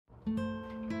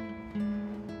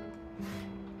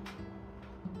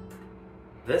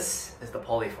This is the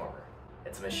Polyformer.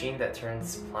 It's a machine that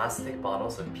turns plastic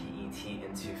bottles of PET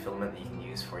into filament that you can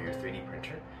use for your 3D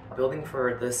printer. Building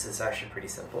for this is actually pretty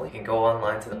simple. You can go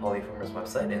online to the Polyformer's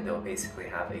website and they'll basically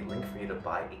have a link for you to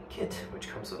buy a kit which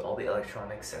comes with all the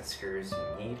electronics and screws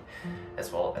you need,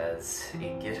 as well as a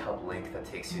GitHub link that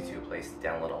takes you to a place to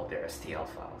download all their STL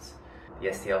files. The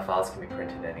STL files can be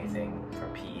printed anything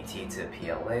from PET to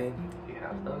PLA, if you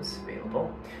have those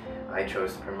available. I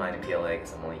chose to print mine in PLA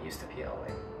because I'm only used to PLA.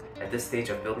 At this stage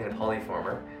of building the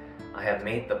Polyformer, I have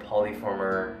made the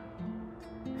Polyformer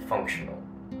functional.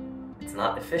 It's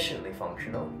not efficiently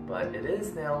functional, but it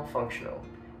is now functional,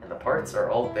 and the parts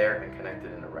are all there and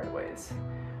connected in the right ways.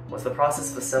 Was the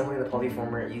process of assembling the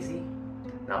Polyformer easy?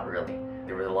 Not really.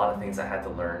 There were a lot of things I had to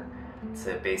learn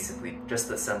to basically just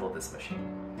assemble this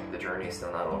machine. The journey is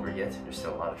still not over yet, there's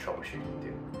still a lot of troubleshooting to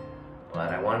do.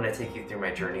 But I wanted to take you through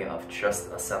my journey of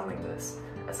just assembling this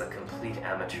as a complete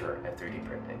amateur at 3D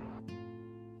printing.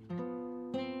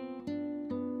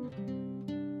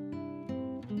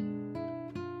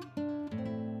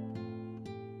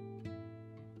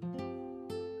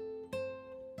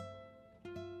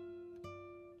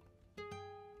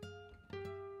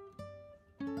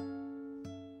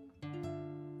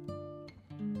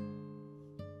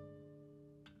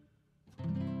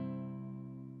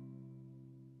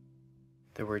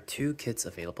 There were two kits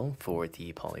available for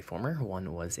the Polyformer.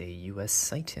 One was a US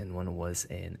site and one was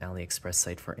an AliExpress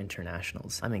site for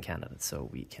internationals. I'm in Canada, so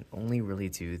we can only really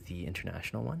do the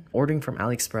international one. Ordering from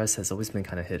AliExpress has always been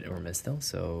kind of hit or miss though,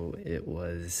 so it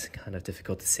was kind of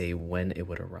difficult to say when it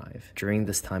would arrive. During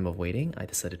this time of waiting, I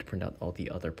decided to print out all the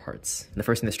other parts. And the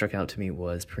first thing that struck out to me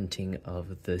was printing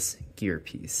of this gear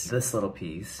piece. This little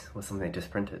piece was something I just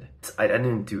printed. I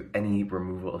didn't do any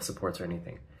removal of supports or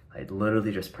anything. I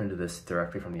literally just printed this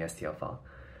directly from the STL file.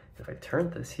 If I turn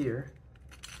this here,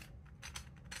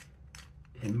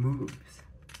 it moves.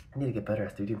 I need to get better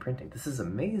at 3D printing. This is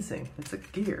amazing. It's a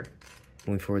gear.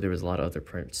 Moving forward, there was a lot of other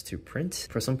prints to print.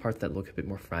 For some parts that look a bit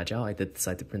more fragile, I did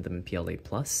decide to print them in PLA+.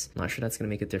 I'm not sure that's going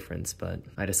to make a difference, but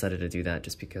I decided to do that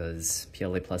just because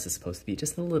PLA+ is supposed to be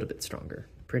just a little bit stronger.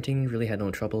 Printing really had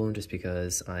no trouble just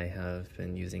because I have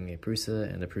been using a Prusa,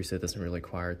 and the Prusa doesn't really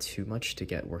require too much to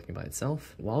get working by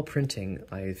itself. While printing,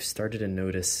 I've started to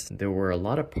notice there were a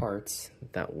lot of parts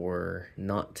that were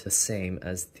not the same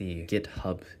as the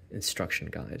GitHub instruction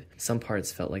guide. Some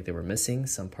parts felt like they were missing,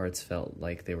 some parts felt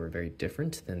like they were very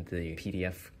different than the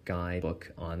PDF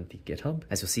guidebook on the GitHub.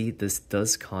 As you'll see, this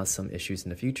does cause some issues in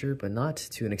the future, but not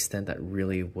to an extent that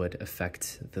really would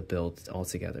affect the build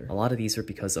altogether. A lot of these are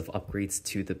because of upgrades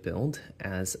to the build,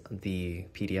 as the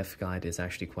PDF guide is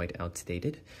actually quite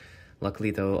outdated.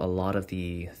 Luckily though, a lot of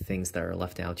the things that are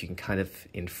left out, you can kind of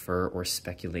infer or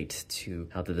speculate to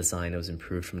how the design was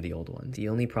improved from the old one. The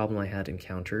only problem I had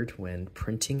encountered when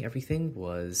printing everything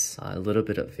was a little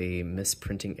bit of a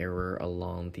misprinting error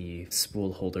along the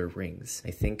spool holder rings. I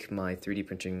think my 3D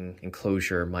printing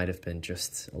enclosure might have been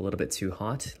just a little bit too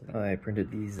hot. I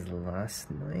printed these last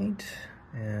night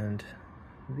and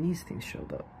these things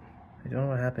showed up. I don't know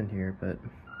what happened here, but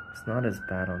it's not as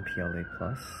bad on PLA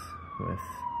Plus with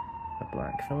a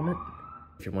black filament.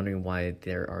 If you're wondering why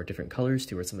there are different colors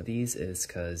to some of these, is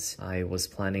because I was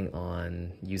planning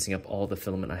on using up all the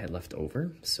filament I had left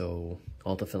over. So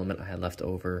all the filament I had left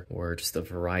over were just a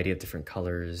variety of different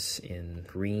colors in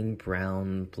green,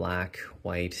 brown, black,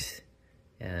 white,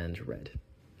 and red.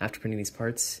 After printing these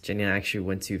parts, Jenny and I actually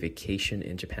went to vacation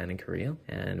in Japan and Korea,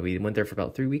 and we went there for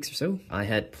about 3 weeks or so. I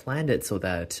had planned it so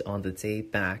that on the day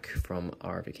back from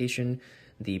our vacation,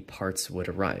 the parts would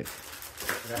arrive.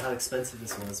 I forgot how expensive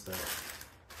this was, but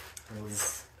it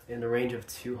was in the range of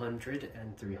 200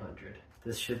 and 300.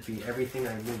 This should be everything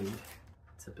I need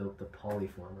to build the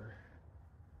Polyformer.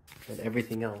 And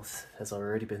everything else has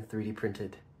already been 3D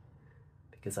printed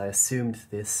because I assumed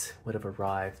this would have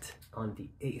arrived on the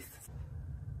 8th.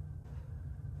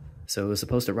 So it was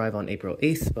supposed to arrive on April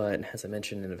 8th, but as I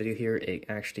mentioned in the video here, it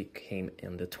actually came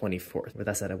in the 24th. With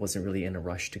that said, I wasn't really in a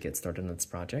rush to get started on this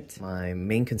project. My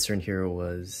main concern here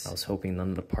was I was hoping none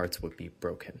of the parts would be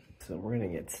broken. So we're gonna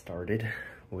get started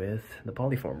with the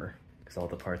Polyformer, because all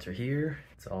the parts are here.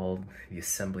 It's all the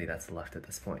assembly that's left at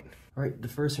this point. All right, the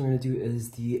first thing we're gonna do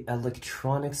is the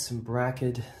electronics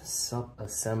bracket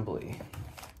sub-assembly,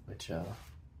 which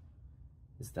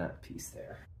is that piece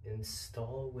there.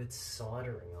 Install with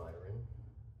soldering iron.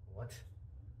 What?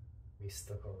 We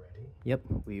stuck already? Yep,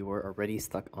 we were already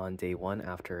stuck on day one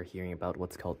after hearing about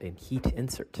what's called a heat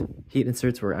insert. Heat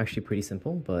inserts were actually pretty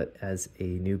simple, but as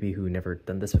a newbie who never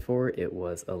done this before, it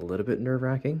was a little bit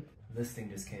nerve-wracking. This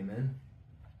thing just came in.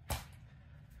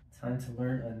 Time to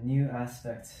learn a new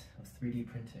aspect of 3D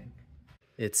printing.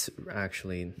 it's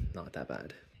actually not that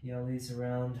bad. PLA's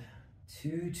around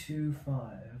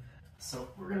 225. So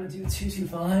we're gonna do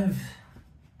 225.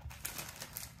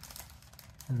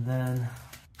 And then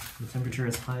the temperature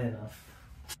is high enough.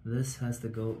 This has to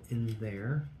go in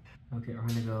there. Okay, we're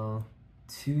gonna go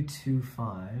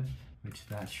 225, which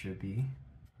that should be.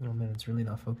 Oh man, it's really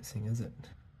not focusing, is it?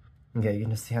 Okay, you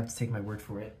just have to take my word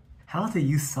for it. How to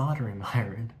use soldering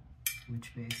iron?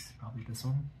 Which base? Probably this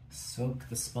one. Soak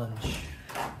the sponge.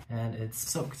 And it's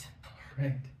soaked.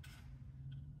 Right.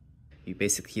 You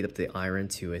basically heat up the iron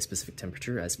to a specific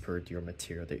temperature as per your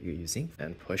material that you're using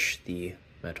and push the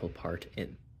metal part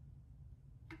in.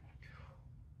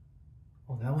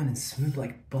 Oh, that one is smooth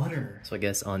like butter. So I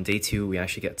guess on day 2, we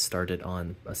actually get started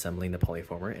on assembling the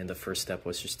polyformer, and the first step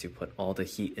was just to put all the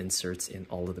heat inserts in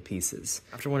all of the pieces.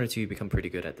 After 1 or 2, you become pretty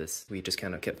good at this. We just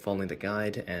kind of kept following the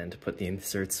guide and put the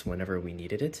inserts whenever we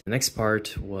needed it. The next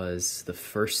part was the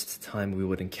first time we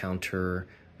would encounter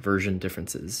version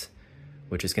differences,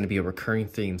 which is going to be a recurring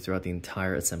theme throughout the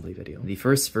entire assembly video. The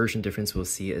first version difference we'll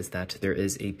see is that there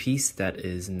is a piece that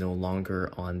is no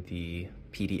longer on the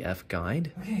PDF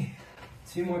guide. Okay.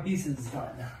 2 more pieces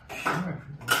done. Sure,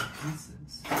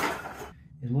 pieces.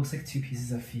 It looks like 2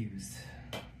 pieces have fused.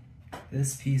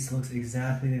 This piece looks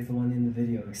exactly like the one in the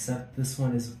video, except this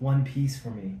one is 1 piece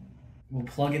for me. We'll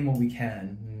plug in what we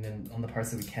can, and then on the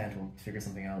parts that we can't, we'll figure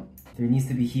something out. There needs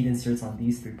to be heat inserts on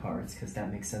these 3 parts, because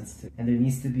that makes sense too. And there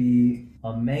needs to be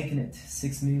a magnet,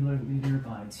 6mm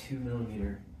by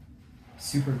 2mm,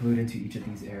 super glued into each of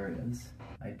these areas.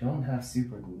 I don't have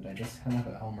super glued, I just kind of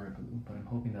have Elmer glue, but I'm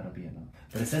hoping that'll be enough.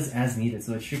 But it says as needed,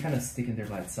 so it should kind of stick in there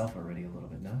by itself already a little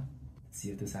bit, no? Let's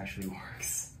see if this actually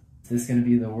works. Is this going to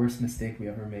be the worst mistake we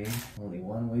ever made? Only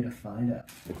one way to find out.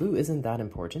 The glue isn't that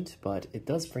important, but it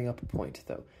does bring up a point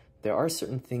though. There are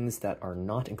certain things that are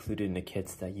not included in the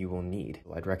kits that you will need.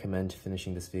 I'd recommend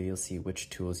finishing this video, see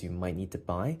which tools you might need to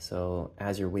buy. So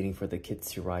as you're waiting for the kits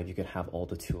to arrive, you can have all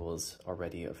the tools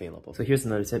already available. So here's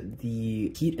another tip.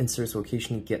 The heat inserts will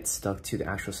occasionally get stuck to the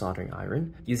actual soldering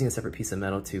iron. Using a separate piece of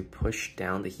metal to push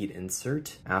down the heat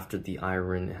insert after the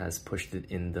iron has pushed it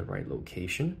in the right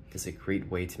location is a great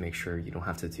way to make sure you don't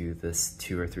have to do this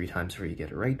 2 or 3 times before you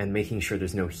get it right, and making sure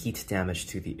there's no heat damage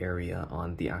to the area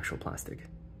on the actual plastic.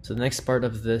 So the next part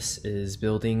of this is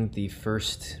building the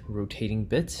first rotating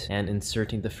bit and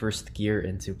inserting the first gear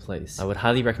into place. I would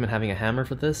highly recommend having a hammer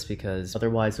for this because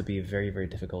otherwise it would be a very, very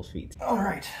difficult feat. All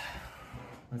right,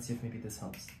 let's see if maybe this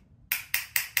helps.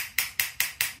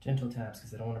 Gentle taps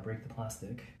because I don't want to break the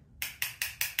plastic.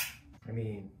 I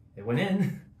mean, it went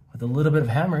in with a little bit of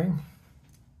hammering.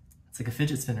 It's like a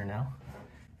fidget spinner now.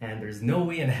 And there's no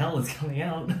way in hell it's coming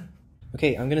out.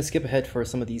 Okay, I'm gonna skip ahead for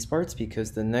some of these parts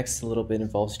because the next little bit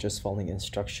involves just following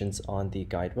instructions on the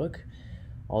guidebook.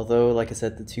 Although, like I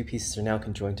said, the 2 pieces are now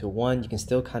conjoined to 1, you can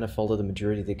still kind of follow the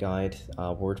majority of the guide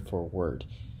word for word.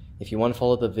 If you want to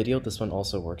follow the video, this one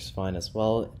also works fine as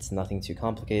well. It's nothing too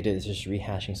complicated, it's just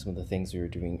rehashing some of the things we were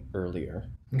doing earlier.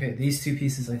 Okay, these 2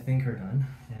 pieces I think are done,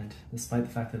 and despite the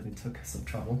fact that they took some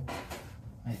trouble,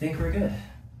 I think we're good.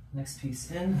 Next piece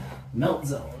in, melt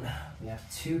zone. We have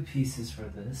 2 pieces for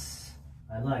this.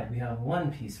 I lied, we have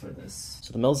 1 piece for this.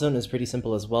 So the melt zone is pretty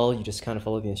simple as well. You just kind of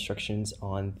follow the instructions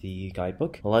on the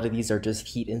guidebook. A lot of these are just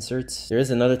heat inserts. There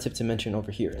is another tip to mention over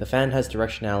here. The fan has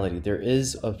directionality. There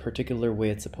is a particular way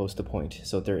it's supposed to point.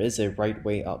 So there is a right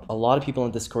way up. A lot of people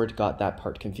on Discord got that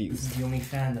part confused. This is the only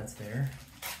fan that's there.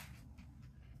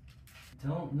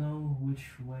 Don't know which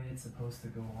way it's supposed to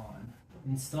go on.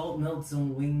 Install melt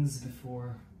zone wings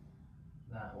before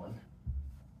that one.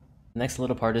 The next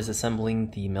little part is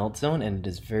assembling the melt zone, and it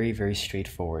is very, very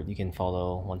straightforward. You can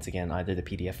follow, once again, either the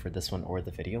PDF for this one or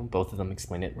the video. Both of them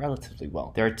explain it relatively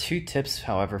well. There are 2 tips,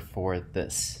 however, for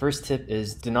this. First tip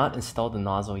is do not install the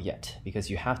nozzle yet, because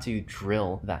you have to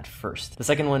drill that first. The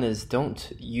second one is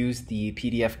don't use the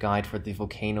PDF guide for the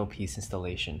volcano piece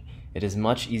installation. It is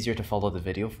much easier to follow the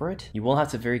video for it. You will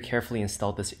have to very carefully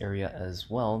install this area as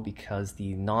well because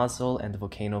the nozzle and the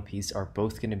volcano piece are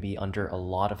both going to be under a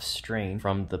lot of strain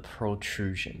from the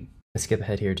protrusion. Let's skip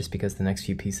ahead here just because the next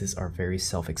few pieces are very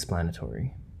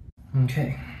self-explanatory.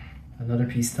 Okay, another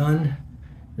piece done.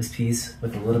 This piece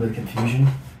with a little bit of confusion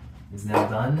is now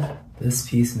done. This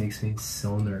piece makes me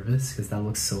so nervous because that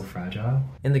looks so fragile.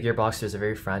 In the gearbox, there's a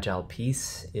very fragile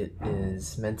piece. It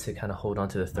is meant to kind of hold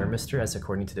onto the thermistor as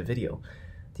according to the video.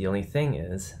 The only thing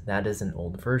is, that is an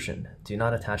old version. Do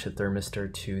not attach the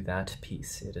thermistor to that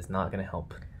piece. It is not going to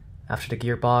help. After the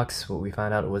gearbox, what we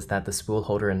found out was that the spool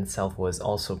holder in itself was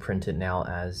also printed now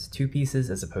as 2 pieces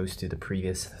as opposed to the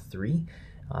previous 3.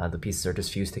 The pieces are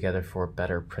just fused together for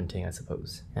better printing, I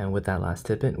suppose. And with that last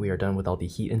tidbit, we are done with all the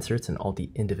heat inserts and all the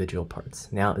individual parts.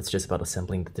 Now it's just about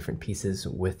assembling the different pieces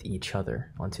with each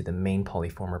other onto the main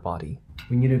polyformer body.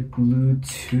 We need to glue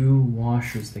 2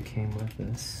 washers that came with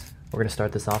this. We're going to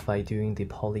start this off by doing the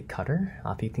poly cutter.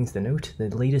 A few things to note: the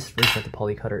latest version of the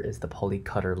poly cutter is the poly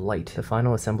cutter light. The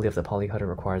final assembly of the poly cutter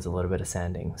requires a little bit of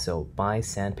sanding, so buy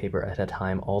sandpaper at a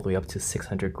time all the way up to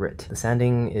 600 grit. The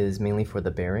sanding is mainly for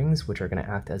the bearings, which are going to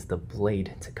act as the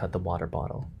blade to cut the water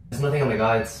bottle. There's nothing on the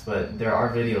guides, but there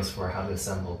are videos for how to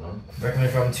assemble them. I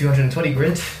recommend from 220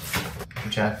 grit,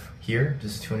 which I have here,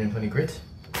 just 220 grit,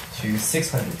 to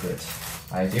 600 grit.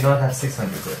 I do not have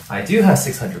 600 grit. I do have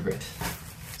 600 grit.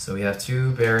 So we have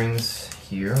 2 bearings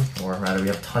here, or rather we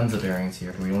have tons of bearings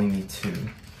here, but we only need 2.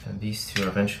 And these 2 are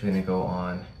eventually going to go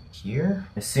on here.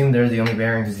 I assume they're the only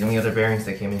bearings, because the only other bearings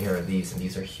that came in here are these, and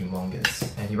these are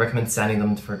humongous. And you recommend sanding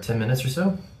them for 10 minutes or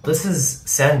so? This is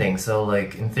sanding, so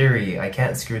like in theory, I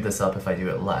can't screw this up if I do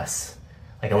it less.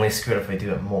 I can only screw it if I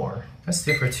do it more. Let's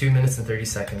do it for 2 minutes and 30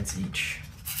 seconds each.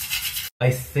 I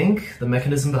think the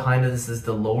mechanism behind this is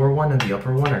the lower one and the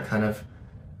upper one are kind of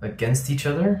against each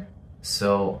other.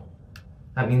 So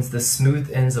that means the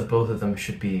smooth ends of both of them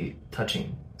should be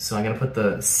touching. So I'm going to put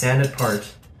the sanded part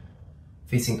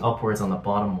facing upwards on the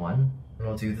bottom one. And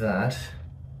I'll do that.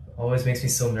 It always makes me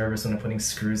so nervous when I'm putting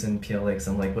screws in PLA, because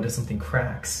I'm like, what if something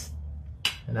cracks?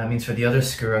 And that means for the other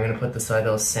screw, I'm going to put the side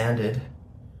that was sanded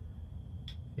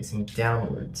facing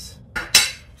downwards.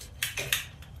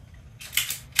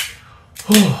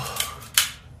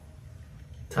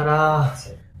 Ta-da!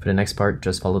 For the next part,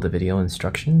 just follow the video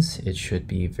instructions. It should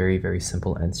be very, very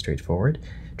simple and straightforward.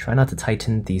 Try not to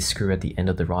tighten the screw at the end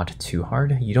of the rod too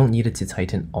hard. You don't need it to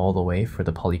tighten all the way for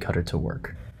the poly cutter to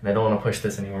work. And I don't want to push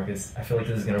this anymore because I feel like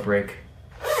this is going to break.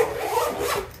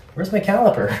 Where's my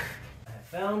caliper? I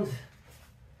found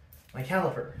my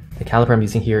caliper. The caliper I'm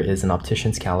using here is an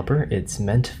optician's caliper. It's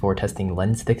meant for testing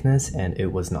lens thickness, and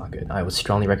it was not good. I would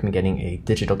strongly recommend getting a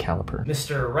digital caliper.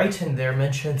 Mr. Wrighton there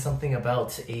mentioned something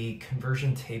about a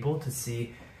conversion table to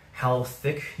see how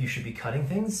thick you should be cutting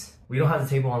things. We don't have the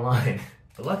table online,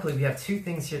 but luckily we have 2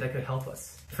 things here that could help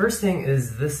us. First thing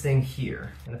is this thing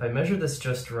here, and if I measure this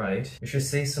just right, it should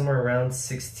say somewhere around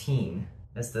 16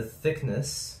 as the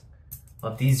thickness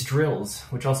of these drills,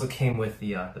 which also came with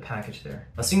the package there.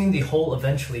 Assuming the hole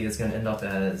eventually is going to end up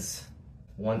as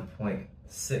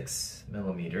 1.6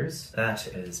 millimeters, that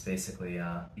is basically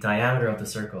the diameter of the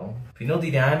circle. If we know the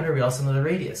diameter, we also know the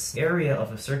radius. The area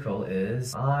of a circle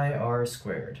is pi r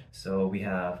squared. So we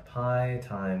have pi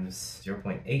times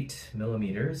 0.8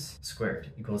 millimeters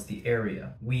squared equals the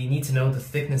area. We need to know the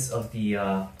thickness of the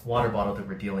water bottle that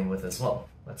we're dealing with as well.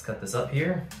 Let's cut this up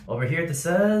here. Over here it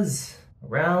says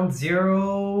around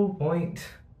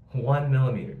 0.1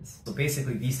 millimeters. So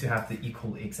basically these 2 have to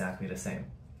equal exactly the same.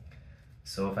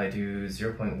 So if I do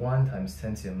 0.1 times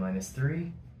 10 to the minus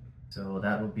 3, so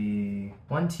that will be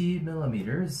 20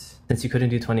 millimeters. Since you couldn't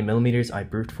do 20 millimeters, I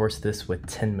brute forced this with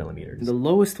 10 millimeters. The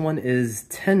lowest one is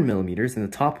 10 millimeters and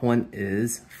the top one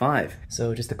is 5.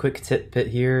 So just a quick tidbit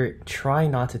here, try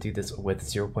not to do this with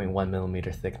 0.1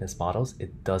 millimeter thickness bottles.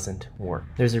 It doesn't work.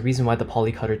 There's a reason why the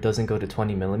poly cutter doesn't go to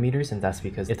 20 millimeters, and that's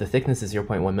because if the thickness is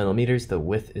 0.1 millimeters, the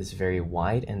width is very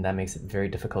wide, and that makes it very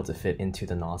difficult to fit into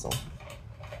the nozzle.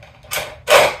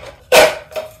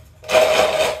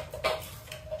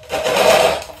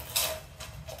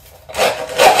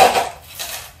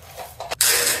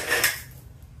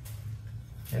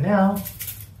 And now,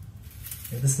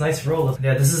 we have this nice roll of,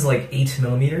 yeah, this is like 8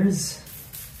 millimeters.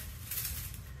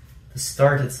 To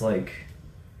start, it's like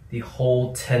the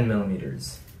whole 10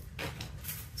 millimeters.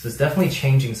 So it's definitely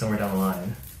changing somewhere down the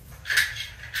line.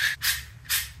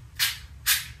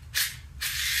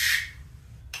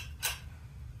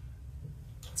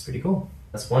 That's pretty cool.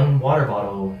 That's one water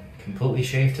bottle completely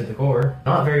shaved to the core.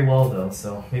 Not very well though,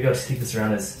 so maybe I'll just keep this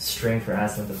around as string for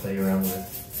Aslan to play around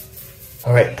with.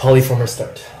 Alright, polyformer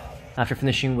start. After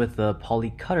finishing with the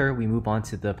poly cutter, we move on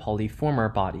to the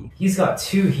polyformer body. He's got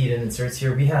 2 heat inserts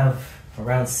here. We have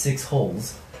around 6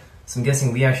 holes. So I'm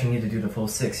guessing we actually need to do the full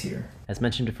 6 here. As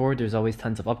mentioned before, there's always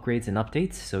tons of upgrades and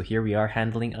updates, so here we are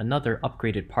handling another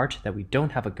upgraded part that we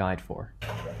don't have a guide for.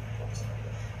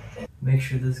 Make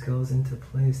sure this goes into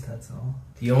place, that's all.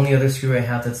 The only other screw I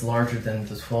have that's larger than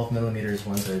the 12 millimeters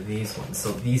ones are these ones,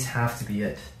 so these have to be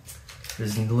it.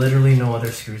 There's literally no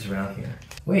other screws around here.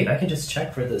 Wait, I can just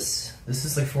check for this. This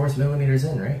is like 4 millimeters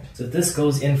in, right? So if this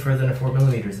goes in further than 4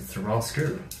 millimeters, it's the wrong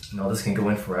screw. No, this can go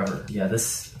in forever. Yeah,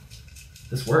 this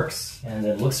this works and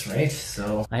it looks right,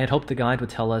 so. I had hoped the guide would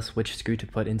tell us which screw to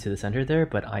put into the center there,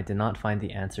 but I did not find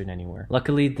the answer anywhere.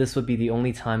 Luckily, this would be the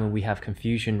only time when we have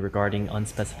confusion regarding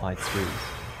unspecified screws.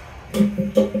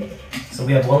 So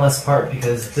we have one less part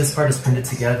because this part is printed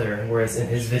together, whereas in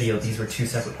his video, these were two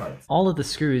separate parts. All of the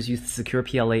screws used to secure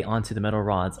PLA onto the metal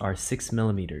rods are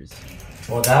 6mm.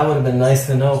 Well, that would have been nice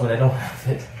to know, but I don't have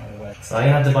it. So I'm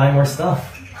gonna have to buy more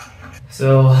stuff.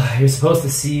 So you're supposed to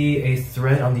see a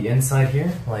thread on the inside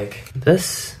here, like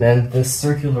this. Then this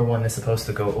circular one is supposed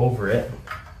to go over it.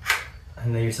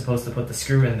 And then you're supposed to put the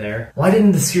screw in there. Why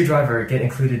didn't the screwdriver get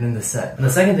included in the set? And the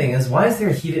second thing is, why is there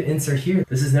a heated insert here?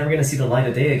 This is never gonna see the light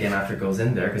of day again after it goes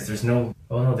in there, because there's no,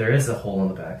 oh no, there is a hole in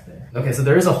the back there. Okay, so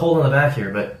there is a hole in the back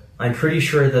here, but I'm pretty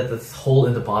sure that the hole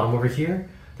in the bottom over here,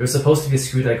 there's supposed to be a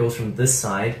screw that goes from this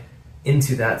side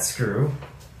into that screw,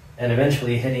 and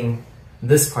eventually hitting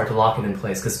this part to lock it in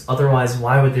place, because otherwise,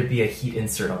 why would there be a heat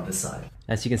insert on this side?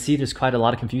 As you can see, there's quite a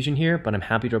lot of confusion here, but I'm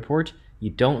happy to report you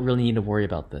don't really need to worry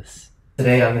about this.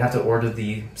 Today I'm gonna have to order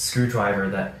the screwdriver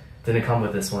that didn't come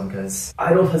with this one because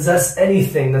I don't possess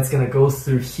anything that's gonna go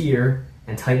through here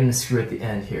and tighten the screw at the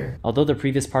end here. Although the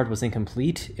previous part was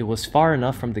incomplete, it was far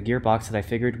enough from the gearbox that I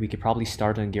figured we could probably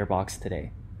start on gearbox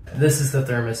today. This is the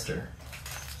thermistor.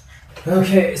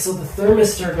 Okay, so the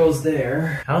thermistor goes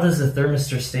there. How does the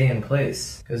thermistor stay in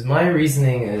place? Because my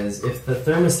reasoning is if the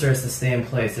thermistor is to stay in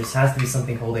place, there has to be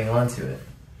something holding on to it.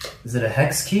 Is it a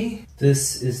hex key?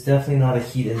 This is definitely not a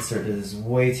heat insert. It is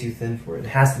way too thin for it. It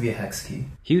has to be a hex key.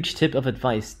 Huge tip of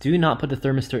advice, do not put the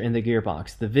thermistor in the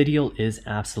gearbox. The video is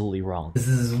absolutely wrong. This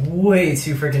is way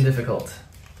too freaking difficult.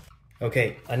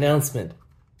 Okay, announcement.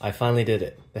 I finally did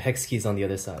it. The hex key's on the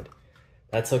other side.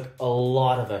 That took a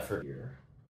lot of effort here.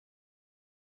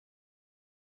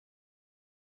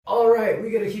 Alright, we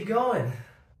gotta keep going.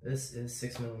 This is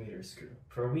 6mm screw.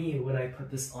 For me, when I put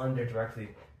this on there directly,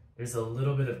 there's a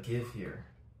little bit of give here.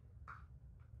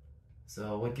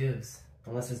 So what gives?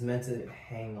 Unless it's meant to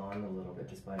hang on a little bit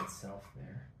just by itself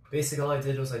there. Basically all I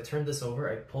did was I turned this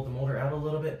over, I pulled the motor out a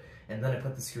little bit, and then I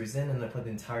put the screws in and then I put the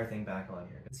entire thing back on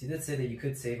here. So you did say that you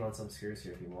could save on some screws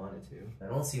here if you wanted to. I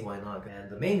don't see why not. And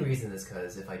the main reason is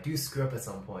because if I do screw up at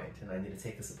some point and I need to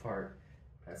take this apart,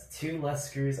 that's 2 less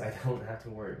screws I don't have to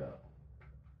worry about.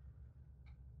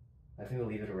 I think we'll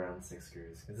leave it around 6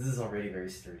 screws, because this is already very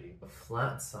sturdy. The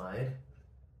flat side,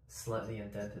 slightly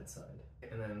indented side.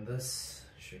 And then this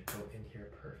should go in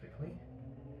here perfectly.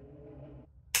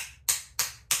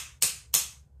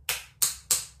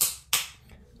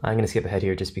 I'm going to skip ahead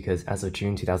here just because as of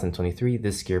June 2023,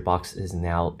 this gearbox is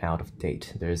now out of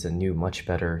date. There's a new, much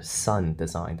better Sun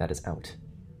design that is out.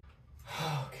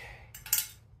 Okay.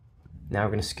 Now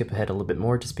we're going to skip ahead a little bit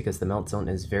more just because the melt zone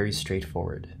is very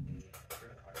straightforward.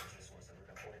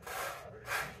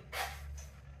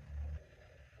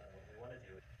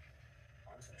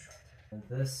 And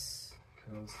this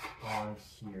goes on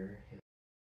here.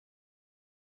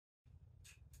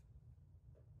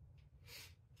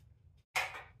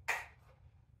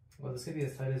 Well, this could be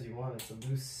as tight as you want. It's a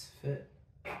loose fit.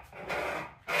 And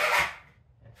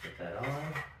put that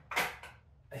on.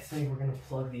 I think we're gonna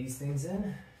plug these things in,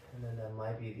 and then that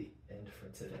might be the end for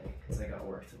today, because I got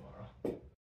work tomorrow.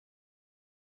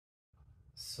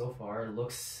 So far, it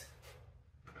looks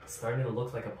starting to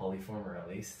look like a polyformer at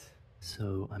least.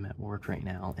 So I'm at work right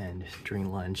now, and during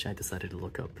lunch I decided to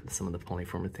look up some of the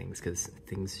polyformer things because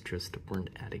things just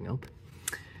weren't adding up.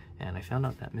 And I found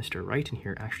out that Mr. Wright in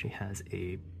here actually has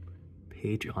a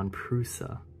page on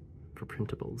Prusa for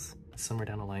printables. Somewhere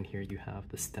down the line here you have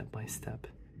the step-by-step.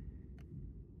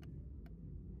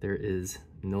 There is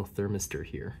no thermistor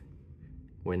here,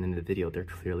 when in the video there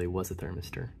clearly was a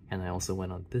thermistor. And I also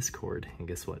went on Discord, and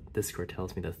guess what? Discord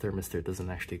tells me the thermistor doesn't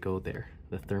actually go there.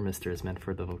 The thermistor is meant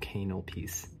for the volcano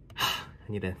piece. I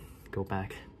need to go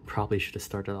back. Probably should have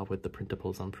started off with the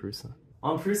printables on Prusa.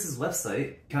 On Prusa's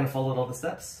website, kind of followed all the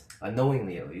steps,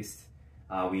 unknowingly at least.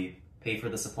 We paid for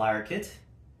the supplier kit,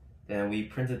 then we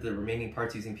printed the remaining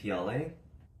parts using PLA.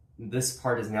 This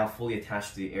part is now fully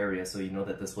attached to the area, so you know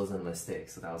that this wasn't a mistake,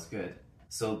 so that was good.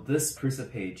 So this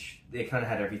Prusa page, it kind of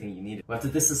had everything you needed. We have to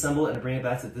disassemble it and bring it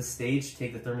back to this stage,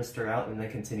 take the thermistor out, and then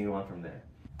continue on from there.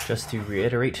 Just to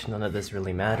reiterate, none of this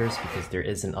really matters because there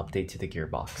is an update to the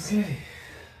gearbox. Okay,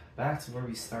 back to where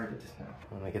we started now.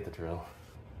 When I get the drill.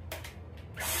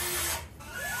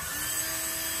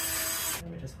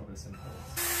 Let me just hold this in place.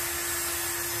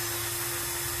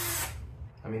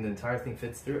 I mean, the entire thing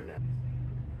fits through it now.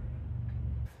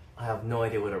 I have no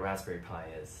idea what a Raspberry Pi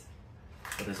is.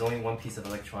 But there's only one piece of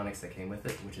electronics that came with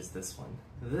it, which is this one.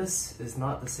 This is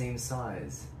not the same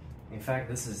size. In fact,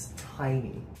 this is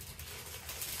tiny.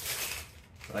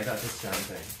 I got this giant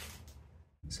thing.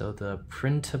 So the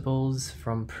printables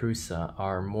from Prusa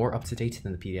are more up-to-date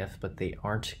than the PDF, but they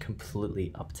aren't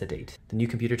completely up-to-date. The new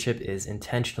computer chip is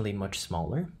intentionally much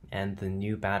smaller, and the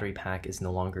new battery pack is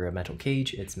no longer a metal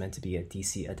cage, it's meant to be a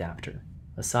DC adapter.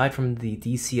 Aside from the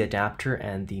DC adapter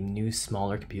and the new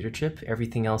smaller computer chip,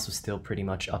 everything else was still pretty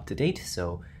much up-to-date,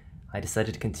 so I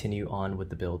decided to continue on with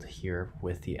the build here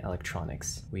with the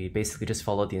electronics. We basically just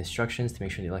followed the instructions to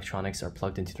make sure the electronics are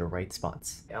plugged into the right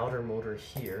spots. The outer motor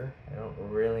here, I don't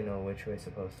really know which way it's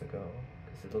supposed to go,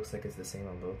 because it looks like it's the same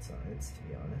on both sides, to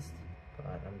be honest.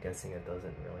 But I'm guessing it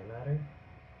doesn't really matter.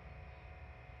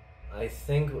 I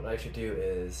think what I should do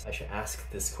is, I should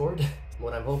ask Discord.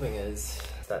 What I'm hoping is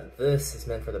that this is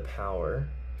meant for the power.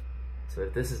 So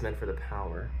if this is meant for the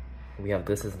power, we have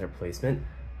this as an replacement,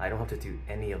 I don't have to do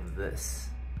any of this.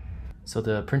 So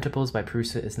the printables by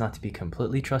Prusa is not to be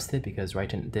completely trusted because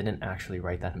Ryton didn't actually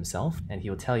write that himself, and he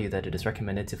will tell you that it is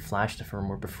recommended to flash the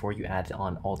firmware before you add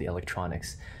on all the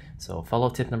electronics. So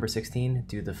follow tip number 16,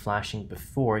 do the flashing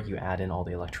before you add in all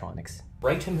the electronics.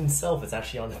 Ryton himself is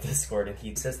actually on the Discord and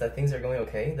he says that things are going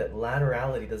okay, that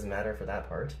laterality doesn't matter for that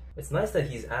part. It's nice that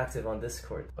he's active on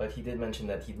Discord, but he did mention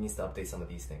that he needs to update some of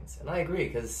these things. And I agree,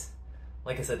 because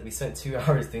like I said, we spent 2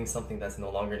 hours doing something that's no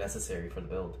longer necessary for the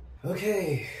build.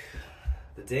 Okay,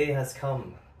 the day has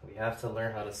come. We have to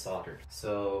learn how to solder.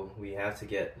 So we have to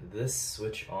get this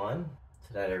switch on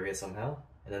to that area somehow.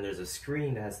 And then there's a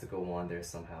screen that has to go on there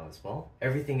somehow as well.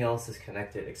 Everything else is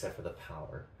connected except for the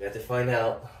power. We have to find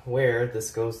out where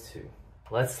this goes to.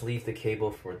 Let's leave the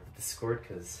cable for the Discord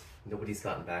because nobody's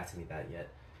gotten back to me that yet.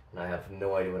 And I have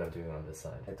no idea what I'm doing on this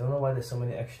side. I don't know why there's so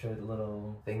many extra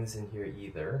little things in here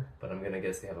either, but I'm gonna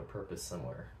guess they have a purpose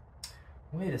somewhere.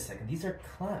 Wait a second, these are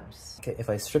clamps. Okay, if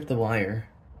I strip the wire,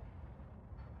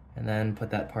 and then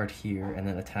put that part here, and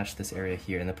then attach this area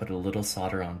here, and then put a little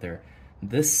solder on there,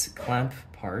 this clamp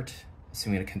part,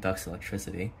 assuming it conducts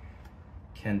electricity,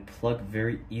 can plug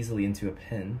very easily into a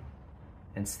pin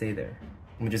and stay there.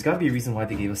 I mean, there's gotta be a reason why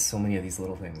they gave us so many of these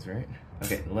little things, right?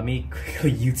 Okay, let me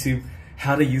quickly YouTube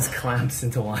how to use clamps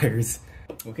into wires.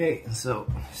 Okay, so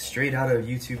straight out of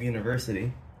YouTube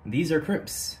University, these are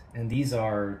crimps, and these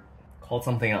are called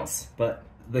something else, but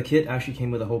the kit actually came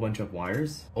with a whole bunch of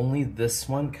wires. Only this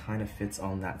one kind of fits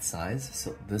on that size,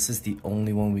 so this is the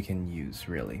only one we can use,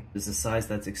 really. There's a size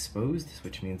that's exposed,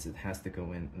 which means it has to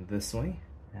go in this way.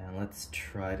 And let's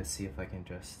try to see if I can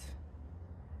just,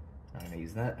 I'm gonna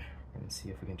use that. We're gonna see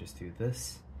if we can just do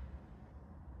this.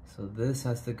 So this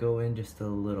has to go in just a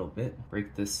little bit.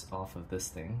 Break this off of this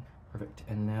thing. Perfect.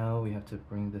 And now we have to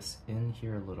bring this in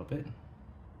here a little bit.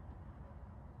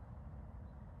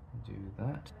 Do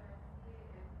that.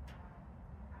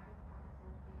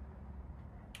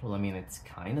 Well, I mean, it's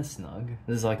kind of snug.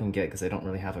 This is all I can get because I don't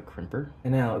really have a crimper.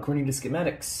 And now, according to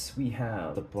schematics, we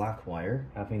have the black wire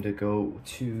having to go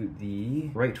to the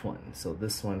right one. So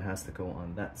this one has to go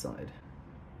on that side.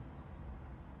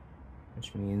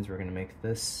 Which means we're gonna make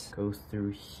this go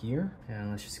through here.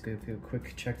 And let's just go do a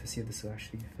quick check to see if this will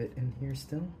actually fit in here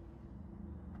still.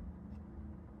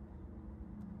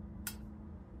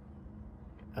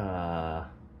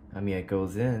 I mean, it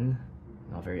goes in,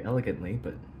 not very elegantly,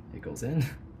 but it goes in.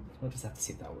 We'll just have to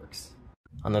see if that works.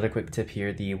 Another quick tip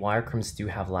here, the wire crimps do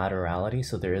have laterality,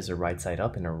 so there is a right side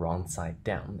up and a wrong side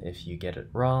down. If you get it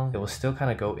wrong, it will still kind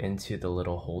of go into the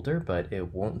little holder, but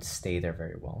it won't stay there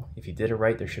very well. If you did it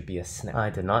right, there should be a snap. I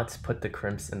did not put the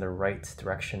crimps in the right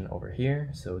direction over here,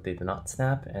 so they did not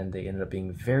snap, and they ended up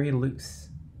being very loose.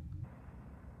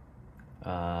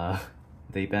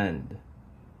 They bend.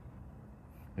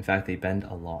 In fact, they bend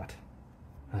a lot.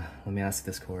 Let me ask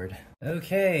Discord.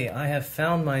 Okay, I have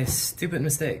found my stupid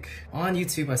mistake. On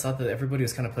YouTube, I saw that everybody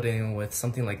was kind of putting in with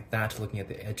something like that looking at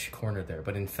the edge corner there,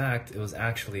 but in fact, it was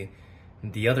actually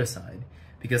the other side.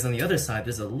 Because on the other side,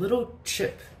 there's a little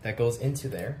chip that goes into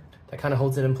there that kind of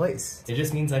holds it in place. It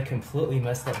just means I completely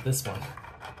messed up this one.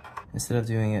 Instead of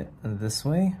doing it this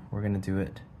way, we're gonna do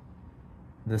it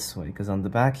this way. Because on the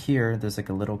back here, there's like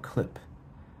a little clip.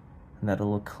 And that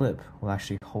little clip will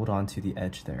actually hold on to the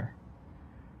edge there.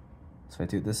 So if I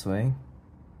do it this way,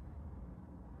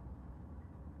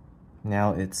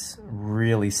 now it's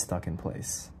really stuck in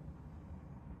place.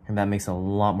 And that makes a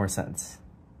lot more sense.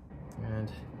 And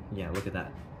yeah, look at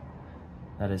that.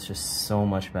 That is just so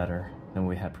much better than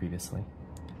we had previously.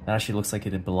 That actually looks like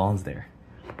it belongs there.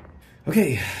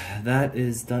 Okay, that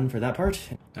is done for that part.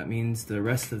 That means the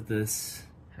rest of this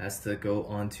has to go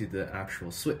onto the actual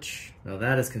switch. Now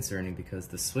that is concerning because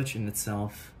the switch in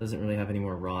itself doesn't really have any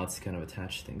more rods to kind of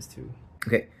attach things to.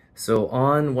 Okay, So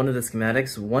on one of the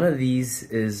schematics, one of these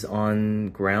is on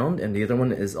ground and the other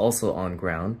one is also on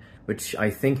ground, which I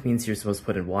think means you're supposed to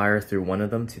put a wire through one of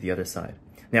them to the other side.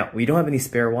 Now, we don't have any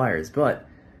spare wires, but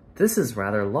this is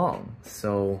rather long.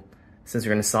 So since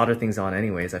we're gonna solder things on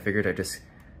anyways, I figured I'd just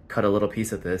cut a little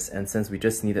piece of this, and since we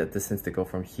just need a distance to go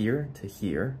from here to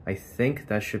here, I think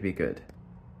that should be good.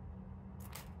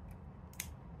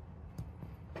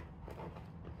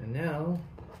 And now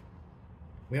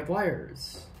we have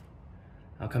wires.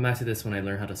 I'll come back to this when I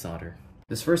learn how to solder.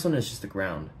 This first one is just the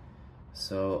ground.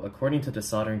 So according to the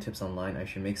soldering tips online, I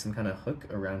should make some kind of hook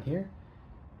around here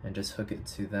and just hook it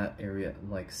to that area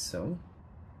like so.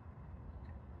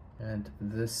 And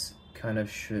this kind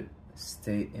of should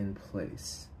stay in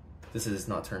place. This is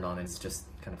not turned on, it's just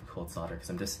kind of a cold solder because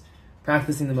I'm just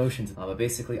practicing the motions. But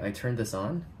basically I turned this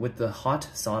on. With the hot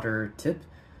solder tip,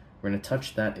 we're gonna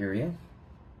touch that area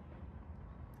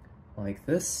like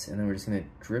this, and then we're just gonna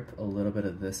drip a little bit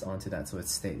of this onto that so it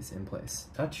stays in place.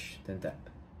 Touch, then dab.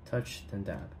 Touch, then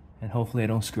dab. And hopefully I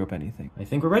don't screw up anything. I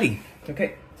think we're ready.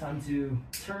 Okay, time to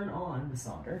turn on the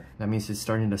solder. That means it's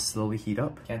starting to slowly heat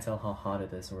up. Can't tell how hot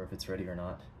it is or if it's ready or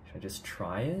not. Should I just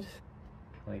try it?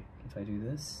 Like if I do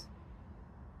this?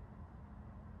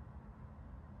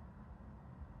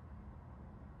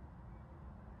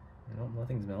 Nope,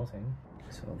 nothing's melting.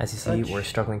 So as you see, we're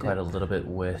struggling quite a little bit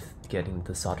with getting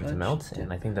the solder to melt,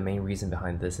 and I think the main reason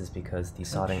behind this is because the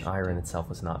soldering iron itself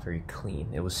was not very clean.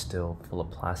 It was still full of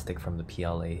plastic from the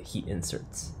PLA heat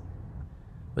inserts.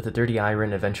 With a dirty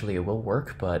iron, eventually it will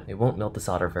work, but it won't melt the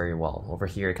solder very well. Over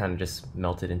here, it kind of just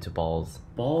melted into balls.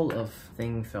 Ball of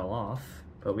thing fell off,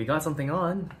 but we got something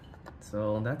on,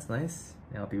 so that's nice.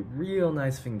 Now it'll be real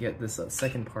nice if we can get this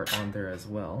second part on there as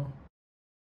well.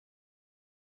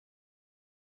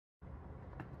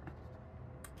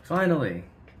 Finally!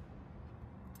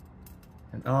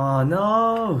 And, oh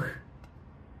no!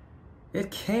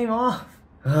 It came off!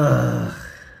 Ugh.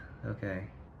 Okay,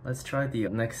 let's try the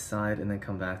next side and then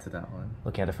come back to that one.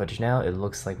 Looking at the footage now, it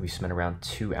looks like we spent around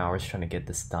 2 hours trying to get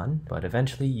this done, but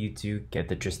eventually you do get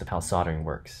the gist of how soldering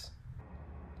works.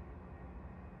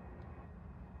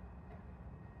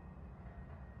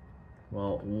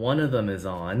 Well, one of them is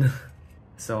on.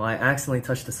 So I accidentally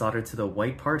touched the solder to the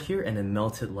white part here and it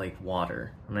melted like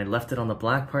water. When I left it on the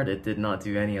black part, it did not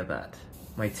do any of that.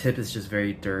 My tip is just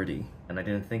very dirty, and I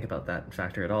didn't think about that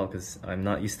factor at all because I'm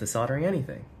not used to soldering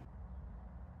anything.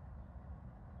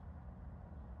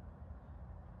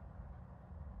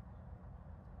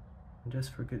 And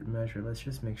just for good measure, let's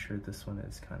just make sure this one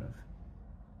is kind of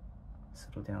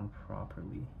settled down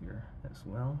properly here as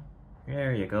well.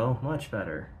 There you go, much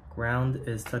better. Ground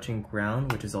is touching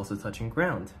ground, which is also touching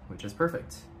ground, which is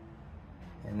perfect.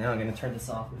 And now I'm gonna turn this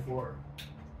off before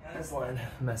Aslan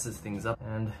messes things up,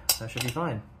 and that should be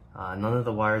fine. None of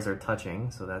the wires are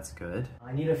touching, so that's good.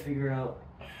 I need to figure out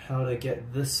how to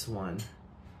get this one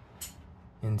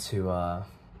into a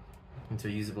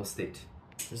usable state.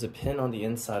 There's a pin on the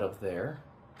inside of there,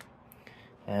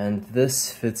 and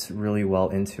this fits really well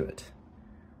into it,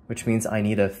 which means I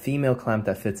need a female clamp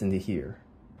that fits into here.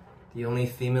 The only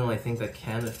female I think that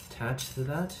can attach to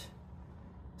that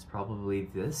is probably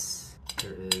this.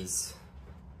 There is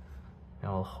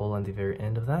now a hole on the very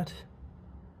end of that.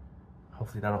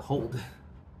 Hopefully that'll hold.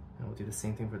 And we'll do the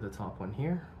same thing for the top one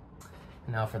here.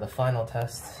 And now for the final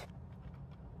test.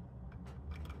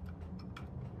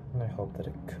 And I hope that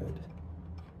it could.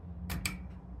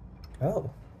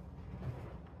 Oh.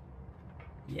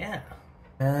 Yeah.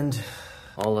 And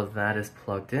all of that is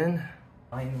plugged in.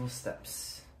 Final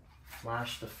steps.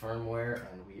 Flash the firmware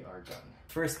and we are done.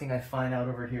 First thing I find out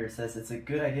over here, it says it's a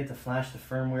good idea to flash the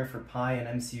firmware for Pi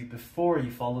and MCU before you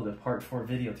follow the part 4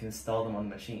 video to install them on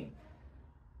the machine.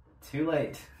 Too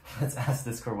late. Let's ask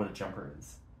Discord what a jumper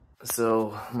is.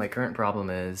 So my current problem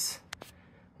is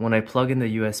when I plug in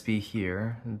the USB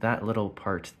here, that little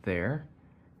part there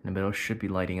in the middle should be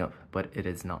lighting up, but it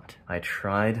is not. I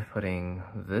tried putting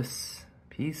this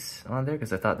piece on there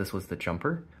because I thought this was the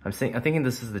jumper. I'm thinking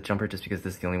this is the jumper just because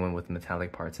this is the only one with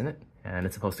metallic parts in it, and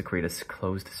it's supposed to create a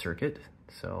closed circuit,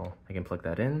 so I can plug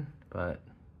that in, but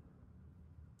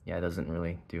yeah, it doesn't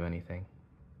really do anything.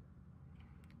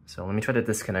 So let me try to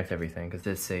disconnect everything, because it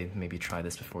did say maybe try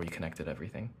this before you connected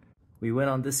everything. We went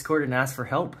on Discord and asked for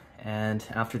help, and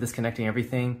after disconnecting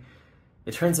everything,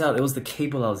 it turns out it was the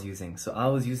cable I was using. So I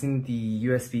was using the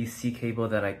USB-C cable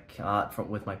that I got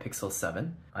with my Pixel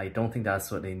 7. I don't think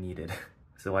that's what they needed.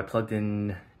 So I plugged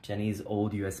in Jenny's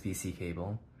old USB-C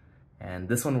cable, and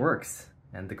this one works,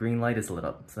 and the green light is lit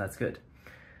up, so that's good.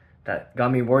 That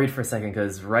got me worried for a second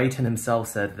because Wrighton himself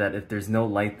said that if there's no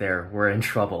light there, we're in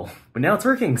trouble. But now it's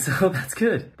working, so that's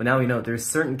good. But now we know there's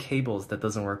certain cables that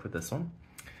doesn't work with this one.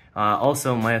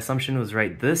 Also, my assumption was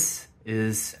right. This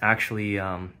is actually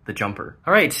the jumper.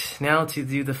 All right, now to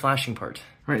do the flashing part.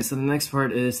 All right, so the next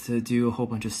part is to do a whole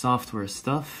bunch of software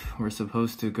stuff. We're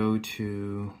supposed to go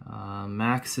to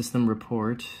Mac System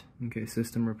Report. Okay,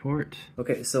 System Report.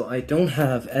 Okay, so I don't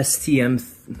have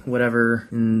STM whatever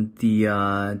in the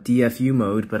DFU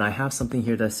mode, but I have something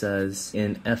here that says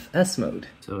in FS mode.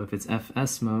 So if it's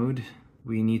FS mode,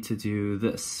 we need to do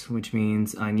this, which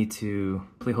means I need to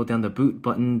hold down the boot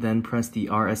button, then press the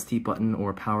RST button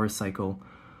or power cycle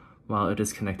while it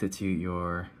is connected to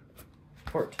your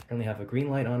port. I only have a green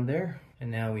light on there.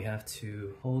 And now we have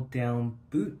to hold down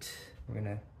boot. We're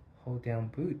gonna hold down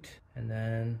boot and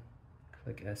then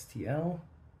click STL.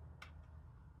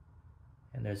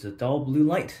 And there's a dull blue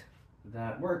light.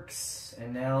 That works.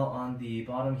 And now on the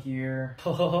bottom here,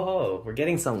 oh, we're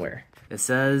getting somewhere. It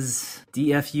says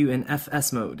DFU in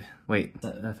FS mode. Wait,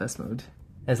 FS mode?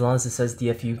 As long as it says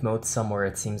DFU mode somewhere,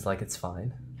 it seems like it's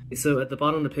fine. So at the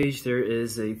bottom of the page, there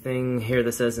is a thing here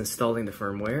that says installing the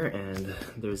firmware, and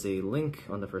there's a link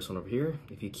on the first one over here.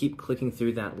 If you keep clicking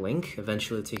through that link,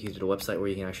 eventually it'll take you to the website where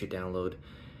you can actually download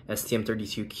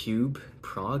STM32Cube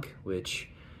Prog, which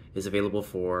is available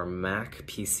for Mac,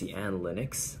 PC, and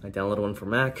Linux. I downloaded one for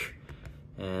Mac,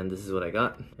 and this is what I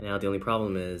got. And now the only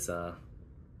problem is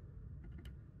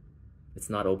it's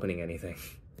not opening anything.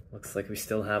 Looks like we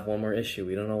still have one more issue.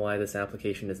 We don't know why this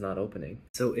application is not opening.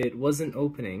 So it wasn't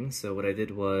opening, so what I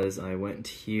did was I went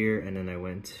here and then I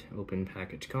went open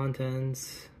package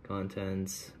contents,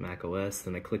 Mac OS,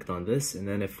 then I clicked on this and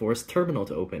then it forced terminal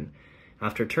to open.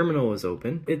 After terminal was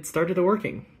open, it started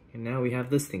working. And now we have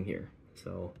this thing here.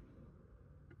 So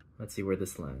let's see where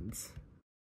this lands.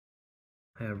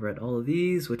 I have read all of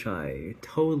these, which I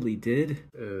totally did.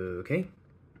 Okay,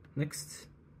 next.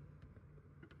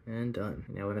 And done.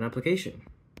 Now we have an application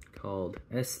called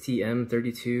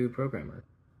STM32 Programmer.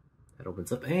 That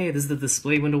opens up. Hey, this is the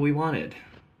display window we wanted.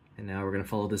 And now we're gonna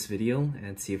follow this video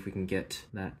and see if we can get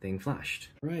that thing flashed.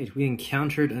 Right, we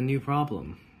encountered a new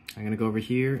problem. I'm gonna go over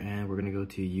here and we're gonna go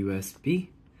to USB.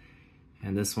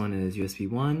 And this one is USB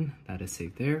 1, that is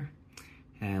saved there.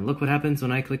 And look what happens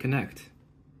when I click connect.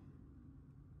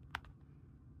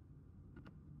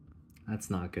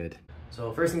 That's not good.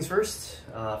 So first things first,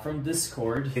 from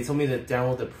Discord, they told me to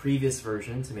download the previous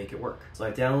version to make it work. So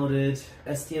I downloaded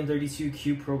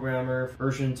STM32Cube Programmer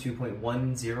version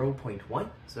 2.10.1.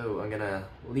 So I'm gonna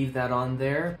leave that on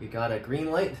there. We got a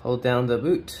green light. Hold down the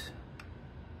boot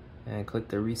and click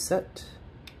the reset.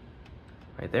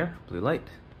 Right there, blue light.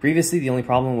 Previously, the only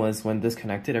problem was when this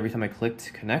connected, every time I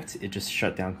clicked connect, it just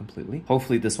shut down completely.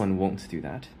 Hopefully this one won't do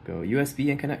that. Go USB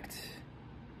and connect.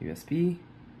 USB,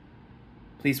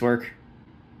 please work.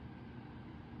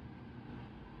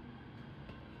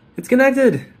 It's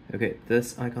connected! Okay,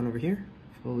 this icon over here,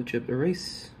 full chip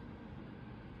erase.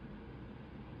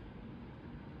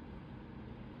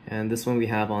 And this one we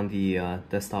have on the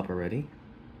desktop already,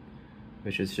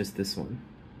 which is just this one.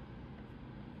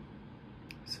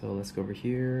 So let's go over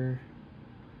here,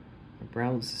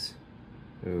 browse,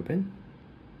 open,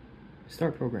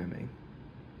 start programming.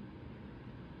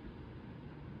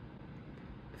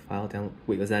 File down,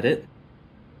 wait, was that it?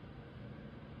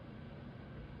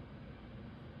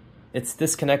 It's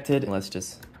disconnected. Let's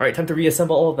just, all right, time to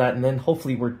reassemble all of that and then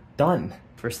hopefully we're done.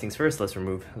 First things first, let's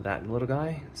remove that little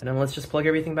guy. And then let's just plug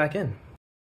everything back in.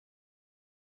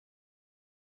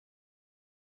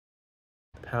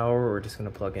 Power, we're just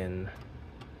gonna plug in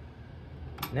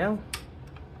now.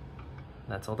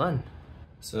 That's all done.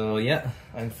 So yeah,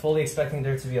 I'm fully expecting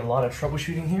there to be a lot of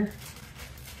troubleshooting here.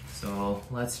 So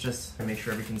let's just make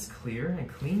sure everything's clear and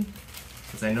clean,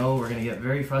 because I know we're gonna get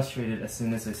very frustrated as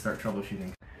soon as I start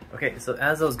troubleshooting. Okay, so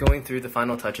as I was going through the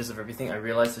final touches of everything, I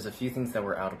realized there's a few things that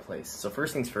were out of place. So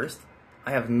first things first,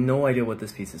 I have no idea what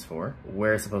this piece is for,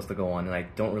 where it's supposed to go on, and I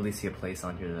don't really see a place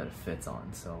on here that it fits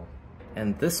on, so.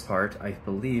 And this part, I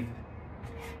believe,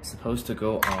 is supposed to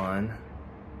go on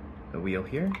the wheel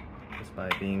here, just by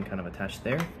being kind of attached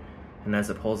there. And as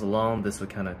it pulls along, this would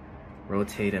kind of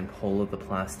rotate and pull the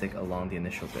plastic along the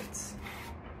initial bits.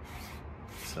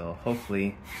 So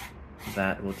hopefully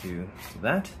that will do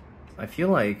that. I feel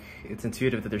like it's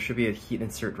intuitive that there should be a heat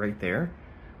insert right there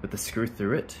with the screw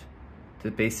through it to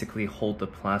basically hold the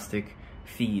plastic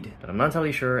feed. But I'm not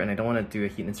entirely sure, and I don't want to do a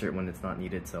heat insert when it's not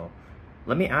needed, so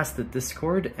let me ask the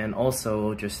Discord and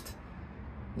also just,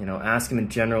 you know, ask them in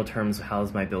general terms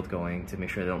how's my build going to make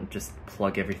sure I don't just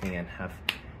plug everything and have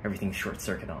everything short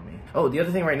circuit on me. Oh, the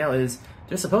other thing right now is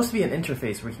there's supposed to be an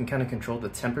interface where you can kind of control the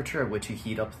temperature at which you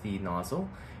heat up the nozzle.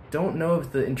 Don't know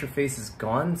if the interface is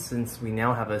gone since we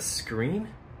now have a screen.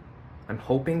 I'm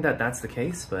hoping that that's the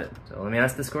case, but so let me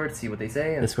ask Discord, see what they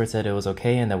say. And Discord said it was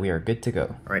okay and that we are good to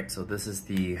go. All right, so this is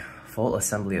the full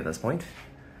assembly at this point.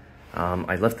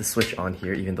 I left the switch on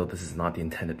here even though this is not the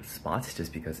intended spot,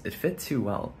 just because it fit too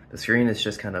well. The screen is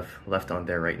just kind of left on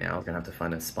there right now. We're gonna have to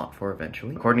find a spot for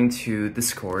eventually. According to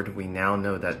Discord, we now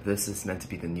know that this is meant to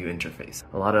be the new interface.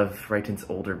 A lot of Raitin's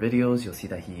older videos, you'll see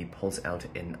that he pulls out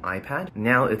an iPad.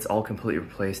 Now it's all completely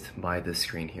replaced by this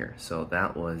screen here. So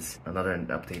that was another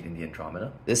update in the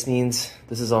Andromeda. This means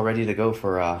this is all ready to go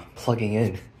for plugging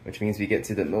in, which means we get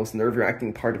to the most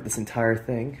nerve-wracking part of this entire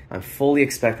thing. I'm fully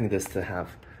expecting this to have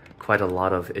quite a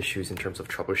lot of issues in terms of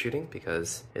troubleshooting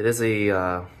because it is a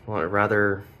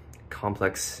rather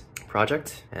complex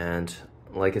project, and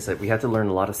like I said, we had to learn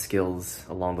a lot of skills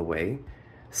along the way,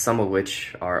 some of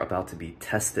which are about to be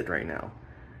tested right now,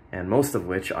 and most of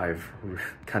which I've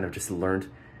kind of just learned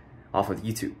off of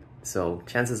YouTube. So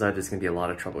chances are there's gonna be a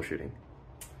lot of troubleshooting.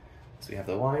 So we have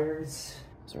the wires,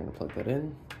 so we're gonna plug that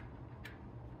in.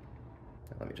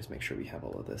 Let me just make sure we have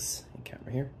all of this in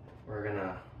camera here. We're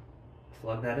gonna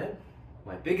plug that in.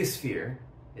 My biggest fear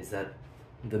is that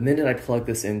the minute I plug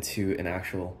this into an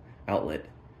actual outlet,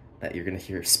 that you're gonna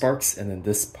hear sparks and then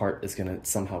this part is gonna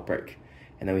somehow break.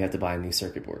 And then we have to buy a new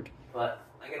circuit board. But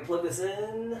I'm gonna plug this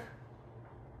in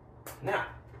now.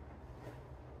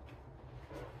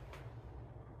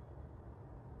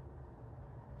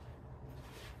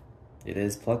 It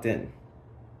is plugged in.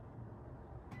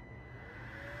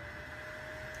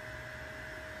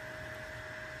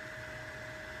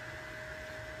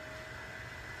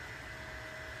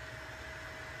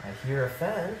 I hear a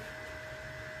fan.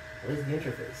 Where's the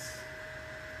interface?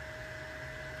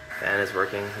 Fan is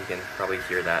working. You can probably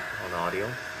hear that on the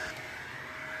audio.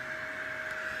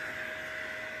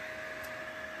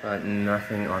 But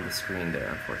nothing on the screen there,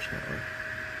 unfortunately.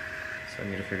 So I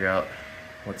need to figure out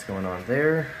what's going on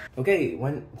there. Okay,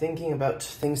 when thinking about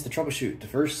things to troubleshoot, the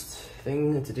first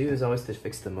thing to do is always to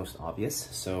fix the most obvious.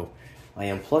 So I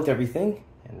unplugged everything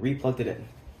and replugged it in.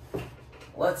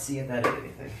 Let's see if that did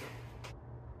anything.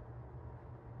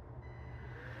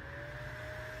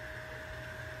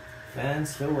 Fan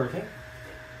still working.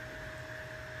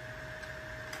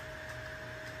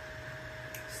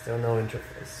 Still no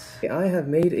interface. I have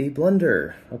made a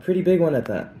blunder, a pretty big one at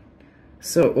that.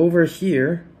 So over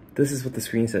here, this is what the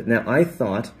screen said. Now I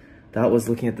thought that was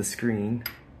looking at the screen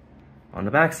on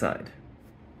the back side.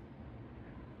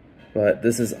 But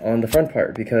this is on the front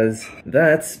part because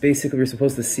that's basically what we're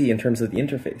supposed to see in terms of the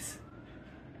interface.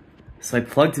 So I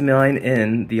plugged mine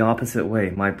in the opposite way.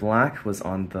 My black was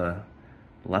on the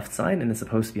left side and it's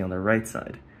supposed to be on the right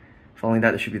side. Following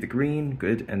that, it should be the green,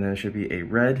 good, and then it should be a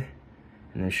red,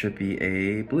 and there should be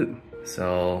a blue.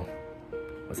 So,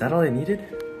 was that all I needed?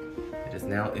 It is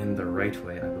now in the right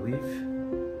way, I believe.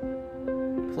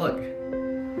 Plug.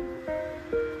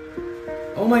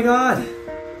 Oh my god!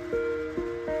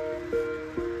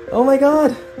 Oh my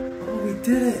god! Oh, we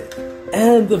did it!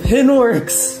 And the pin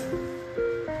works!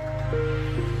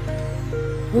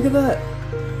 Look at that!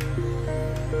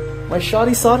 My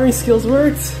shoddy soldering skills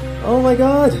worked! Oh my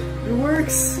god! It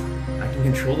works! I can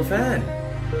control the fan!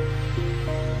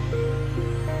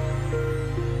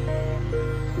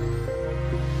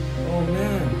 Oh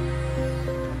man!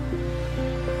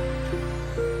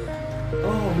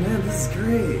 Oh man, this is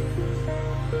great!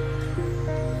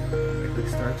 Quick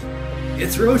start.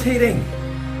 It's rotating!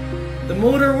 The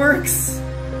motor works!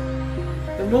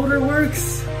 The motor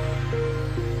works!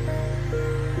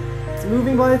 It's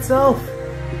moving by itself!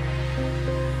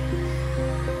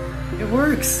 It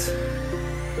works!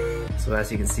 So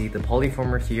as you can see, the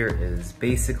polyformer here is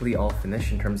basically all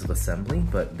finished in terms of assembly,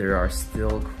 but there are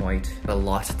still quite a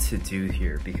lot to do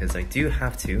here because I do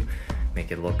have to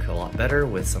make it look a lot better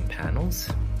with some panels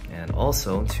and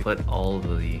also to put all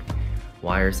of the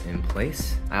wires in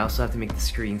place. I also have to make the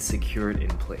screen secured in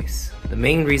place. The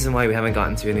main reason why we haven't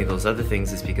gotten to any of those other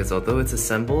things is because although it's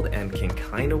assembled and can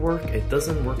kind of work, it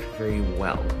doesn't work very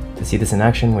well. To see this in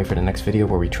action, wait for the next video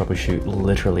where we troubleshoot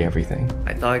literally everything.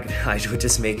 I thought I would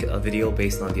just make a video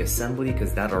based on the assembly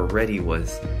because that already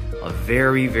was a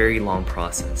very, very long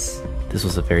process. This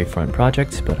was a very fun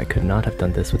project, but I could not have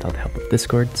done this without the help of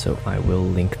Discord, so I will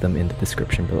link them in the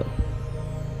description below.